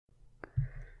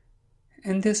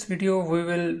In this video, we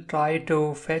will try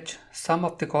to fetch some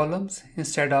of the columns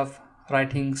instead of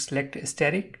writing select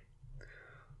static.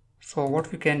 So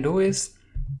what we can do is,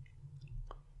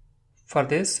 for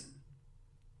this,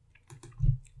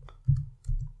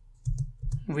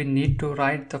 we need to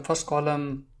write the first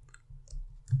column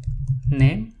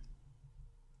name.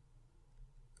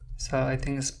 So I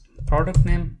think it's product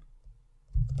name.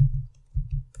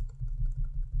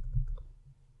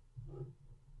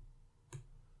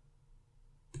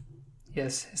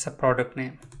 Yes, it's a product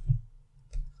name.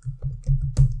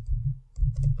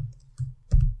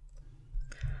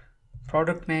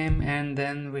 Product name, and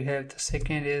then we have the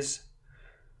second is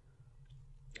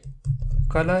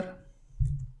color,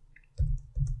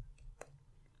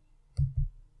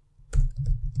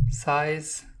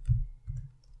 size,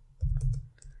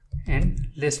 and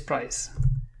list price.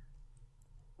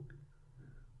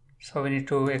 So we need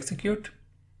to execute,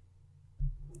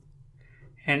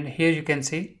 and here you can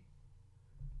see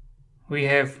we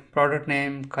have product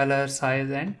name, color, size,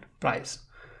 and price.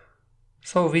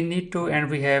 So we need to, and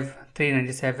we have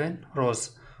 397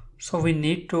 rows. So we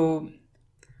need to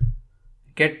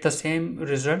get the same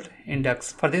result in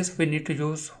DAX. For this, we need to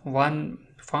use one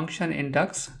function in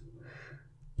DAX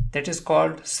that is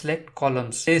called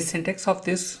selectcolumns. The syntax of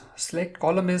this select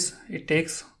column is, it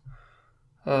takes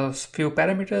a few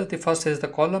parameters. The first is the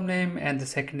column name, and the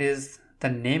second is the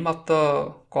name of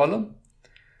the column,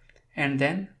 and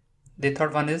then the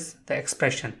third one is the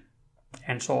expression,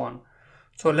 and so on.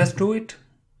 So let's do it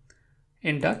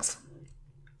in DAX.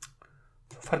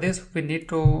 For this, we need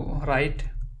to write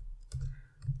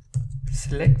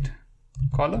select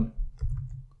columns,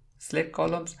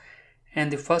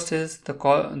 and the first is the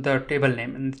table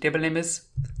name, and the table name is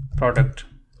product,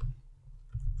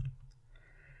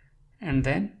 and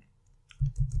then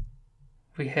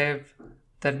we have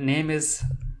the name is,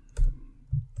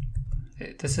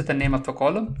 this is the name of the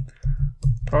column,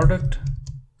 product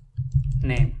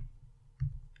name,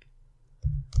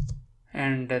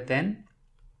 and then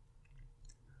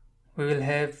we will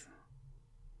have,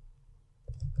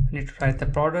 we need to write the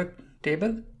product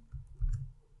table,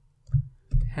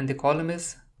 and the column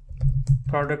is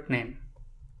product name,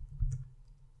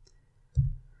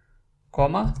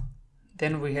 comma,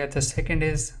 then we have the second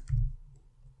is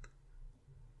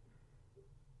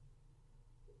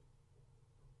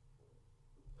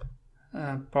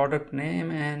product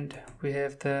name, and we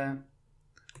have the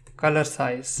color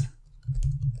size,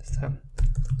 so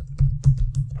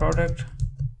product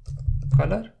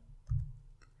color,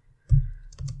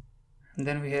 and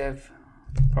then we have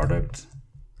product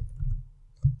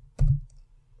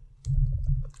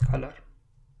color,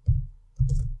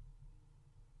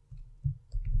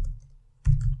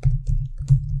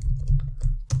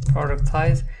 product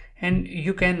size, and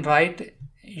you can write,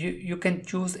 you can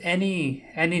choose any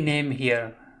name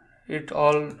here. It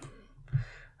all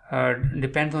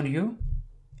depends on you.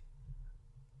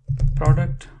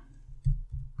 Product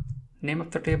name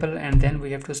of the table, and then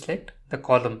we have to select the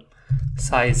column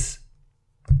size,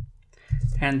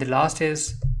 and the last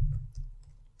is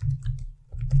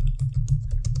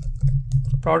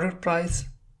product price,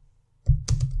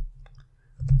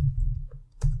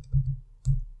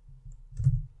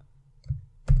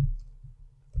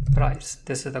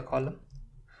 this is the column,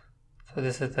 so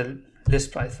this is the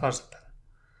list price first,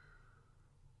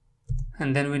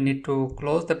 and then we need to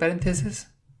close the parenthesis,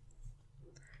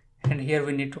 and here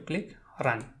we need to click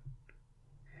run,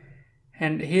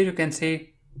 and here you can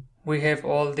see we have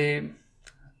all the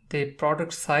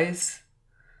product size.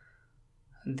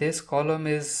 This column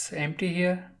is empty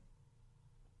here.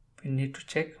 We need to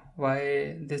check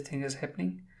why this thing is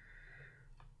happening.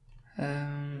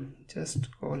 Just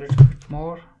go a little bit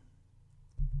more.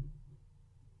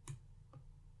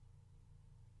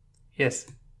 Yes.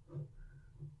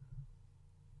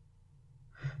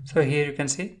 So here you can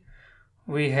see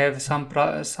we have some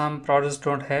products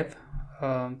don't have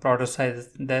product size.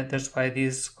 That's why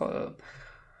these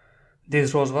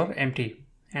rows were empty.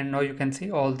 And now you can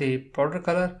see all the product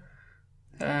color.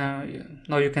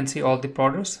 Now you can see all the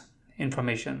products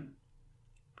information.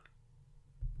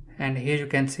 And here you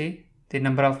can see the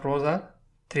number of rows are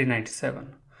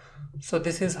 397. So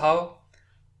this is how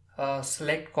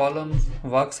select column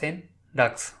works in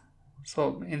DAX.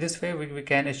 So in this way we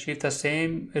can achieve the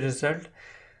same result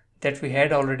that we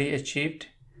had already achieved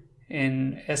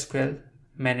in SQL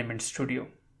Management Studio.